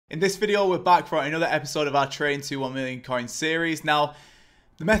In this video, we're back for another episode of our Train to 1 Million Coins series. Now,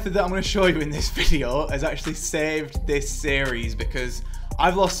 the method that I'm going to show you in this video has actually saved this series because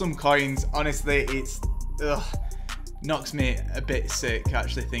I've lost some coins. Honestly, it's knocks me a bit sick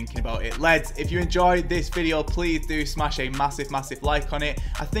actually thinking about it. Lads, if you enjoyed this video, please do smash a massive like on it.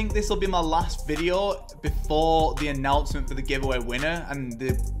 I think this will be my last video before the announcement for the giveaway winner, and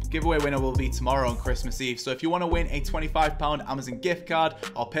the giveaway winner will be tomorrow on Christmas Eve. So if you want to win a £25 Amazon gift card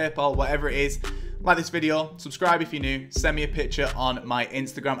or PayPal, whatever it is, like this video, subscribe if you're new, send me a picture on my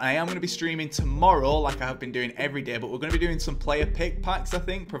Instagram. I am going to be streaming tomorrow like I have been doing every day, but we're going to be doing some player pick packs, I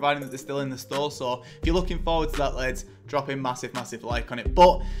think, providing that they're still in the store. So if you're looking forward to that, lads, drop a massive like on it.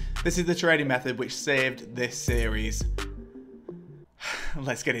 But this is the trading method which saved this series.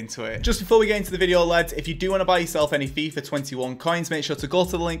 Let's get into it. Just before we get into the video, lads, if you do want to buy yourself any FIFA 21 coins, make sure to go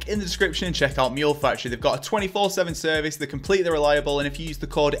to the link in the description and check out Mule Factory. They've got a 24/7 service, they're completely reliable, and if you use the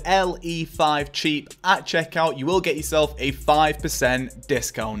code LE5CHEAP at checkout, you will get yourself a 5%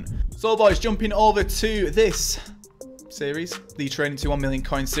 discount. So boys, jumping over to this series, the Trading to 1 Million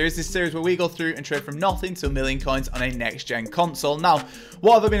Coins series. This series where we go through and trade from nothing to a million coins on a next-gen console. Now,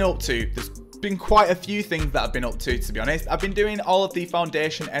 what have I been up to? There's been quite a few things that I've been up to be honest. I've been doing all of the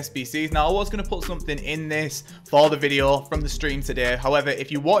foundation SBCs. Now, I was going to put something in this for the video from the stream today. However,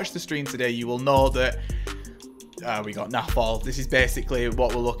 if you watch the stream today, you will know that we got Nafal. This is basically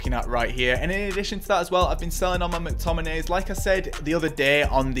what we're looking at right here. And in addition to that as well, I've been selling on my McTominays. Like I said the other day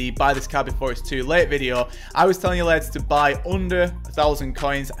on the buy this card before it's too late video, I was telling you lads to buy under 1,000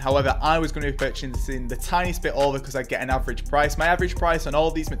 coins. However, I was going to be purchasing the tiniest bit over because I get an average price. My average price on all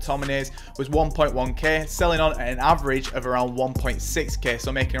of these McTominays was 1.1k, selling on at an average of around 1.6k,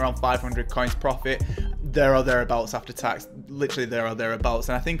 so making around 500 coins profit. There or thereabouts after tax, literally there or thereabouts.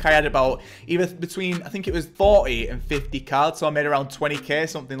 And I think I had about either between, I think it was 40 and 50 cards, so I made around 20k,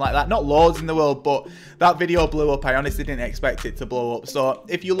 something like that. Not loads in the world, but that video blew up. I honestly didn't expect it to blow up. So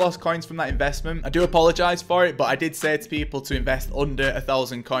if you lost coins from that investment, I do apologize for it, but I did say to people to invest under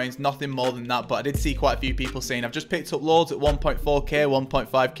 1,000 coins, nothing more than that. But I did see quite a few people saying, I've just picked up loads at 1.4k,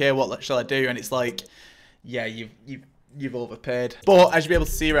 1.5k, what shall I do? And it's like, yeah, you've overpaid. But as you'll be able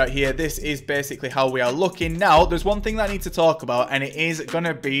to see right here, this is basically how we are looking. Now, there's one thing that I need to talk about, and it is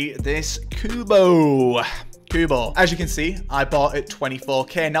gonna be this Kubo. As you can see, I bought at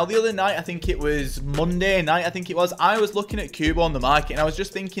 24k. Now, the other night, I think it was Monday night, I was looking at Kubo on the market, and I was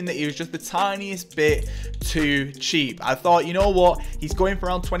just thinking that he was just the tiniest bit too cheap. I thought, you know what, he's going for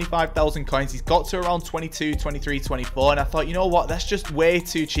around 25,000 coins. He's got to around 22, 23, 24, and I thought, you know what, that's just way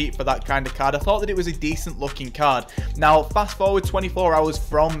too cheap for that kind of card. I thought that it was a decent looking card. Now, fast forward 24 hours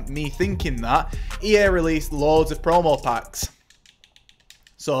from me thinking that, EA released loads of promo packs.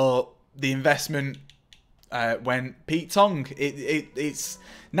 So, the investment went Pete Tong. It's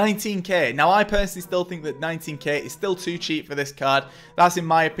 19k. Now, I personally still think that 19k is still too cheap for this card. That's in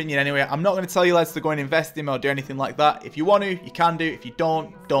my opinion anyway. I'm not going to tell you lads to go and invest in him or do anything like that. If you want to, you can do. If you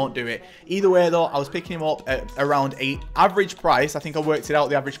don't do it. Either way though, I was picking him up at around a average price. I think I worked it out.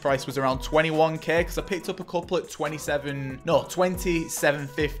 The average price was around 21k because I picked up a couple at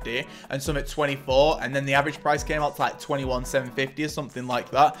 27.50 and some at 24, and then the average price came out to like 21.750 or something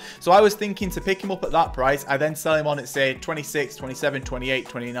like that. So I was thinking to pick him up at that price. I then sell him on at say 26, 27, 28,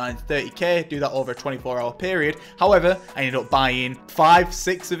 29, 30k, do that over a 24-hour period. However, I ended up buying 5,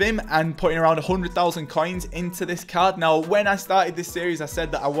 6 of him and putting around 100,000 coins into this card. Now, when I started this series, I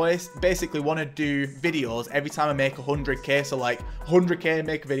said that I basically want to do videos every time I make 100k. So like 100k,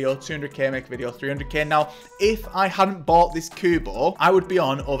 make a video, 200k, make a video, 300k. Now, if I hadn't bought this Kubo, I would be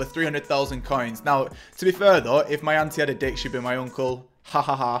on over 300,000 coins. Now, to be fair though, if my auntie had a dick, she'd be my uncle. Ha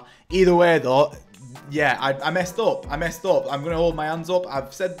ha ha. Either way though, yeah, I messed up. I'm going to hold my hands up.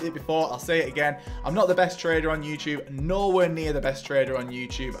 I've said it before. I'll say it again. I'm not the best trader on YouTube. Nowhere near the best trader on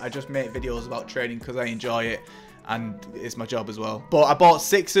YouTube. I just make videos about trading because I enjoy it. And it's my job as well. But I bought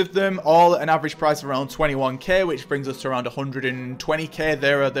 6 of them, all at an average price of around 21k, which brings us to around 120k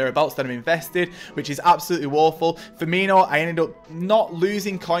there or thereabouts that I'm invested, which is absolutely woeful. Firmino, I ended up not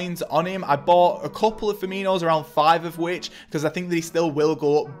losing coins on him. I bought a couple of Firminos, around 5 of which, because I think that he still will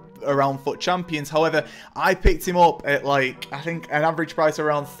go up around FUT Champions. However, I picked him up at like, I think an average price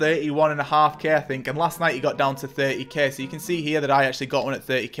around 31.5k, I think, and last night he got down to 30k. So you can see here that I actually got one at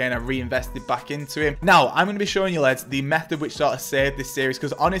 30k and I reinvested back into him. Now, I'm going to be showing you lads the method which sort of saved this series,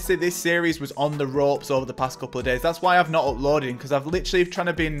 because honestly this series was on the ropes over the past couple of days. That's why I've not uploaded him, because I've literally trying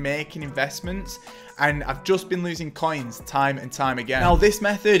to been making investments and I've just been losing coins time and time again. Now, this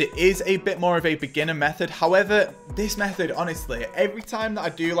method is a bit more of a beginner method. However, this method, honestly, every time that I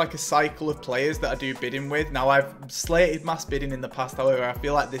do like a cycle of players that I do bidding with, now I've slated mass bidding in the past, however, I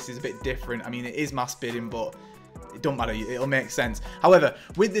feel like this is a bit different. I mean, it is mass bidding, but it don't matter, it'll make sense. However,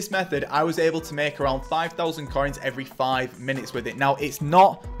 with this method, I was able to make around 5,000 coins every 5 minutes with it. Now, it's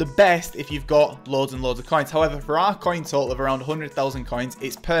not the best if you've got loads and loads of coins. However, for our coin total of around 100,000 coins,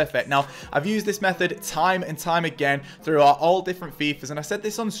 it's perfect. Now, I've used this method time and time again throughout all different FIFAs, and I said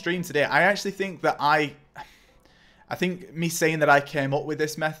this on stream today. I actually think that I think me saying that I came up with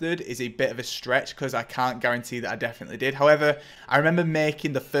this method is a bit of a stretch, because I can't guarantee that I definitely did. However, I remember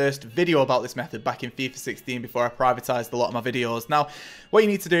making the first video about this method back in FIFA 16 before I privatized a lot of my videos. Now, what you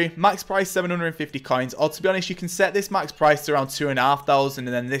need to do, max price 750 coins, or to be honest, you can set this max price to around 2,500 and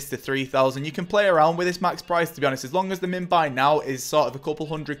then this to 3,000. You can play around with this max price, to be honest, as long as the min buy now is sort of a couple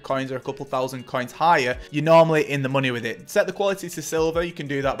hundred coins or a couple thousand coins higher, you're normally in the money with it. Set the quality to silver. You can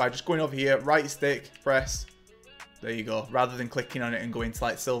do that by just going over here, right stick, press. There you go, rather than clicking on it and going to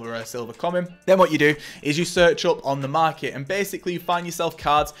like silver or silver common. Then what you do is you search up on the market, and basically you find yourself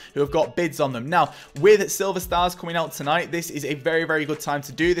cards who have got bids on them. Now, with silver stars coming out tonight, this is a very, very good time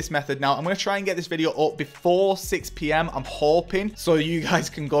to do this method. Now, I'm going to try and get this video up before 6 PM, I'm hoping, so you guys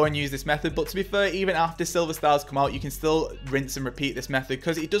can go and use this method. But to be fair, even after silver stars come out, you can still rinse and repeat this method,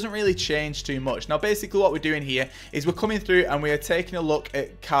 because it doesn't really change too much. Now, basically what we're doing here is we're coming through and we are taking a look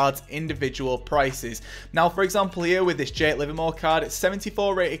at cards' individual prices. Now, for example, here with this Jake Livermore card, it's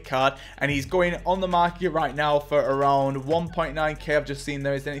 74 rated card, and he's going on the market right now for around 1.9k. I've just seen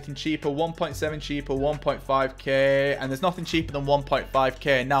there is anything cheaper, 1.7 cheaper, 1.5k, and there's nothing cheaper than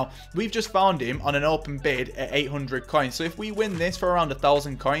 1.5k. Now, we've just found him on an open bid at 800 coins, so if we win this for around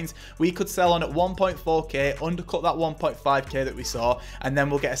 1,000 coins, we could sell on at 1.4k, undercut that 1.5k that we saw, and then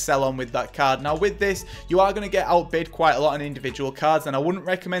we'll get a sell on with that card. Now, with this, you are going to get outbid quite a lot on individual cards, and I wouldn't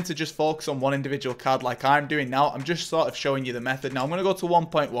recommend to just focus on one individual card like I'm doing now. I'm just sort of showing you the method. Now, I'm going to go to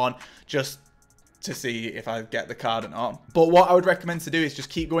 1.1 just to see if I get the card or not. But what I would recommend to do is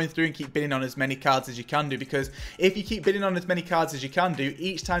just keep going through and keep bidding on as many cards as you can do, because if you keep bidding on as many cards as you can do,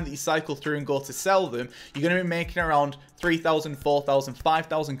 each time that you cycle through and go to sell them, you're going to be making around 3,000, 4,000,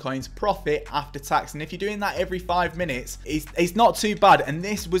 5,000 coins profit after tax. And if you're doing that every 5 minutes, it's not too bad. And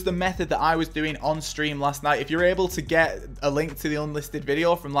this was the method that I was doing on stream last night. If you're able to get a link to the unlisted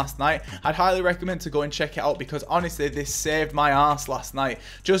video from last night, I'd highly recommend to go and check it out, because honestly, this saved my ass last night.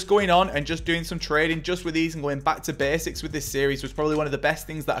 Just going on and just doing some trading just with these and going back to basics with this series was probably one of the best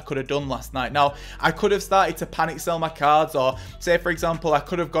things that I could have done last night. Now, I could have started to panic sell my cards, or say, for example, I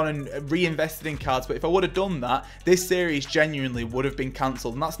could have gone and reinvested in cards, but if I would have done that, this series genuinely would have been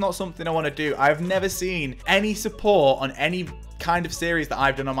cancelled, and that's not something I want to do. I've never seen any support on any kind of series that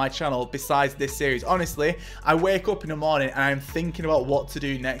I've done on my channel besides this series. Honestly, I wake up in the morning and I'm thinking about what to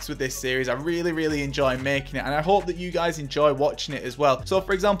do next with this series. I really, really enjoy making it, and I hope that you guys enjoy watching it as well. So,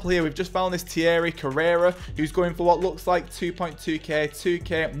 for example, here we've just found this Thierry Carrera, who's going for what looks like 2.2k,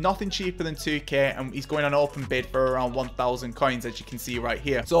 2k, nothing cheaper than 2k, and he's going on open bid for around 1,000 coins, as you can see right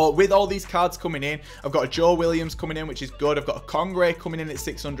here. So, with all these cards coming in, I've got a Joe Williams coming in, which is good. I've got a Congre coming in at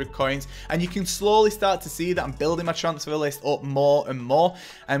 600 coins, and you can slowly start to see that I'm building my transfer list up more and more.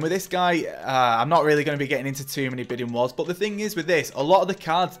 And with this guy, I'm not really going to be getting into too many bidding wars, but the thing is with this, a lot of the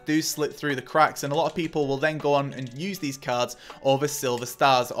cards do slip through the cracks, and a lot of people will then go on and use these cards over silver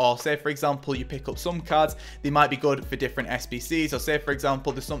stars. Or say, for example, you pick up some cards, they might be good for different SBCs, or say, for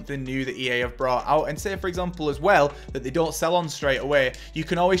example, there's something new that EA have brought out, and say, for example, as well, that they don't sell on straight away, you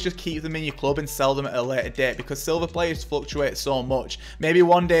can always just keep them in your club and sell them at a later date, because silver players fluctuate so much. Maybe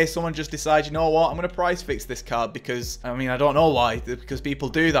one day someone just decides, you know what, I'm going to price fix this card, because, I mean, I don't know why, because people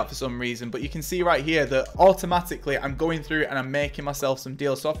do that for some reason, but you can see right here that automatically I'm going through and I'm making myself some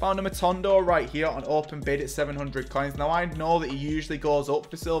deals. So I found a Matondo right here on open bid at 700 coins. Now, I know that he usually goes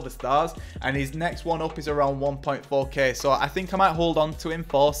up for silver stars, and his next one up is around 1.4k, so I think I might hold on to him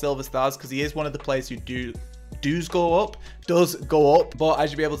for silver stars, because he is one of the players who does go up, but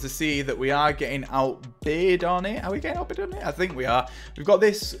as you'll be able to see that we are getting outbid on it. Are we getting outbid on it? I think we are. We've got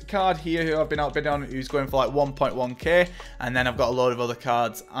this card here who I've been outbid on, who's going for like 1.1k, and then I've got a load of other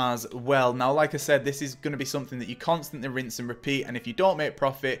cards as well. Now, like I said, this is going to be something that you constantly rinse and repeat, and if you don't make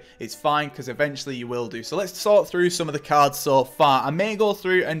profit, it's fine, because eventually you will do. So let's sort through some of the cards so far. I may go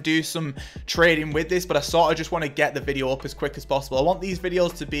through and do some trading with this, but I sort of just want to get the video up as quick as possible. I want these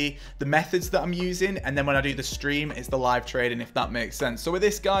videos to be the methods that I'm using, and then when I do the stream, it's the live trading, if that makes sense. So with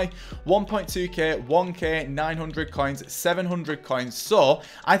this guy, 1.2k, 1k, 900 coins, 700 coins. So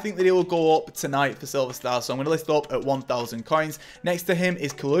I think that he will go up tonight for Silver Star. So I'm going to list up at 1,000 coins. Next to him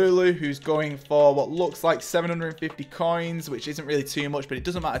is Kalulu, who's going for what looks like 750 coins, which isn't really too much, but it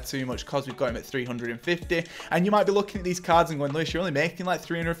doesn't matter too much because we've got him at 350. And you might be looking at these cards and going, Lewis, you're only making like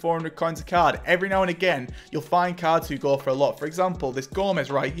 300, 400 coins a card. Every now and again, you'll find cards who go for a lot. For example, this Gomez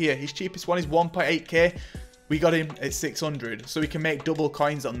right here, his cheapest one is 1.8k. We got him at 600, so we can make double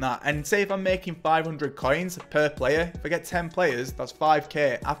coins on that. And say if I'm making 500 coins per player, if I get 10 players, that's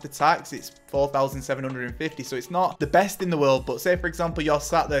 5k. After tax, it's 4,750. So it's not the best in the world, but say for example, you're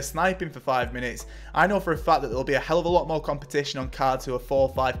sat there sniping for 5 minutes. I know for a fact that there'll be a hell of a lot more competition on cards who are 4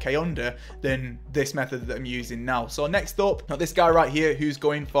 or 5k under than this method that I'm using now. So next up, got this guy right here who's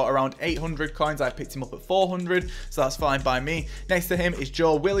going for around 800 coins. I picked him up at 400, so that's fine by me. Next to him is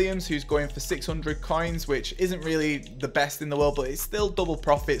Joe Williams, who's going for 600 coins, which isn't really the best in the world, but it's still double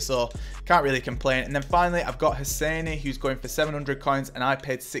profit, so can't really complain. And then finally, I've got Hosseini, who's going for 700 coins, and I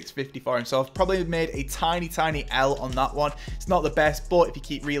paid 650 for him. So I've probably made a tiny L on that one. It's not the best, but if you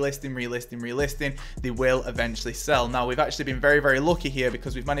keep relisting, they will eventually sell. Now, we've actually been very lucky here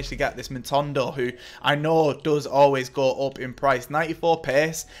because we've managed to get this Montondo, who I know does always go up in price. 94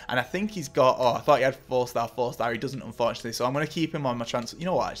 pace, and I think he's got, oh, I thought he had 4-star. He doesn't, unfortunately, so I'm going to keep him on my transfer. You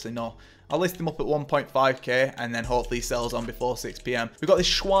know what, actually, no. I'll list him up at 1.5k and then hopefully he sells on before 6 p.m. We've got this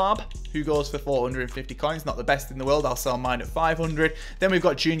Schwab who goes for 450 coins, not the best in the world. I'll sell mine at 500. Then we've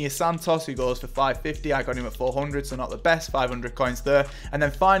got Junior Santos who goes for 550. I got him at 400, so not the best. 500 coins there. And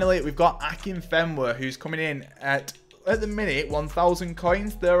then finally we've got Akin Fenwa who's coming in at the minute 1,000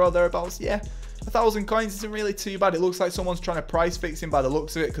 coins there or thereabouts. Yeah, 1,000 coins isn't really too bad. It looks like someone's trying to price fix him by the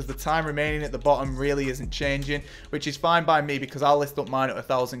looks of it because the time remaining at the bottom really isn't changing, which is fine by me because I'll list up mine at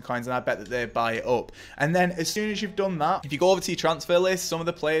 1,000 coins and I bet that they buy it up. And then as soon as you've done that, if you go over to your transfer list, some of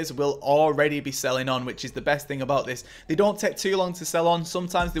the players will already be selling on, which is the best thing about this. They don't take too long to sell on.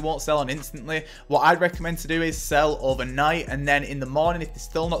 Sometimes they won't sell on instantly. What I'd recommend to do is sell overnight, and then in the morning, if they're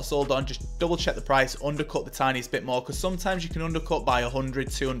still not sold on, just double check the price, undercut the tiniest bit more, because sometimes you can undercut by 100,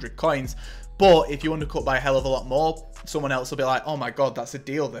 200 coins. But if you undercut by a hell of a lot more, someone else will be like, oh my god, that's a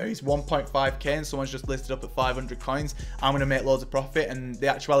deal there. He's 1.5k and someone's just listed up at 500 coins. I'm going to make loads of profit. And the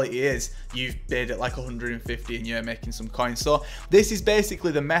actuality is you've bid at like 150 and you're making some coins. So this is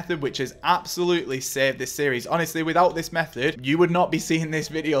basically the method which has absolutely saved this series. Honestly, without this method, you would not be seeing this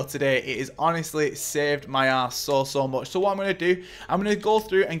video today. It has honestly saved my ass so much. So what I'm going to do, I'm going to go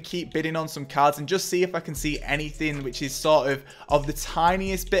through and keep bidding on some cards and just see if I can see anything which is sort of the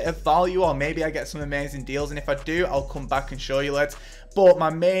tiniest bit of value, or maybe I get some amazing deals. And if I do, I'll come back and show you, lads. But my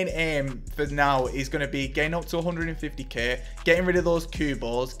main aim for now is going to be getting up to 150k, getting rid of those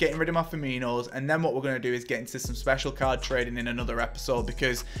Kubos, getting rid of my Firminos, and then what we're going to do is get into some special card trading in another episode,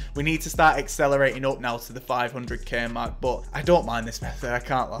 because we need to start accelerating up now to the 500k mark. But I don't mind this method, I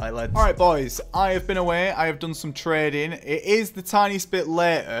can't lie, lads. Alright boys, I have been away, I have done some trading. It is the tiniest bit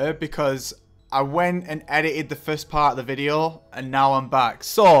later because I went and edited the first part of the video and now I'm back.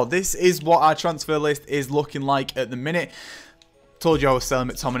 So this is what our transfer list is looking like at the minute. Told you I was selling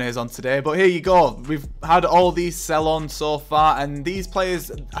McTominay's on today, but here you go. We've had all these sell on so far, and these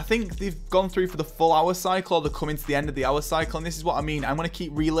players, I think they've gone through for the full hour cycle, or they're coming to the end of the hour cycle, and this is what I mean. I'm going to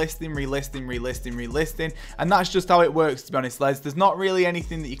keep relisting, and that's just how it works, to be honest, lads. There's not really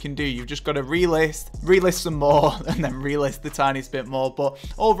anything that you can do. You've just got to relist some more, and then relist the tiniest bit more. But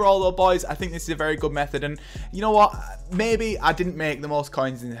overall though, boys, I think this is a very good method, and you know what? Maybe I didn't make the most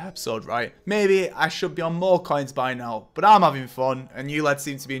coins in the episode, right? Maybe I should be on more coins by now, but I'm having fun. And you lads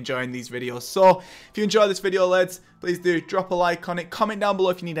seem to be enjoying these videos. So if you enjoyed this video, lads, please do drop a like on it. Comment down below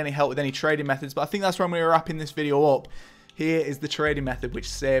if you need any help with any trading methods. But I think that's where I'm going to be wrapping this video up. Here is the trading method which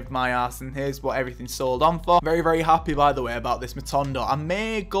saved my ass, and here's what everything sold on for. Very happy, by the way, about this Matondo. I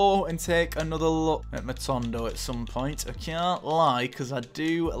may go and take another look at Matondo at some point. I can't lie, because I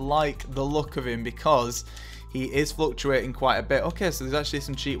do like the look of him, because he is fluctuating quite a bit. Okay, so there's actually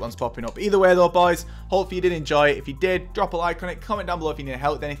some cheap ones popping up. Either way though, boys, hopefully you did enjoy it. If you did, drop a like on it. Comment down below if you need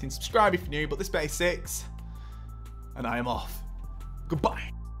help with anything. Subscribe if you're new. But this bet is 6, and I am off.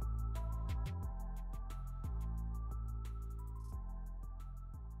 Goodbye.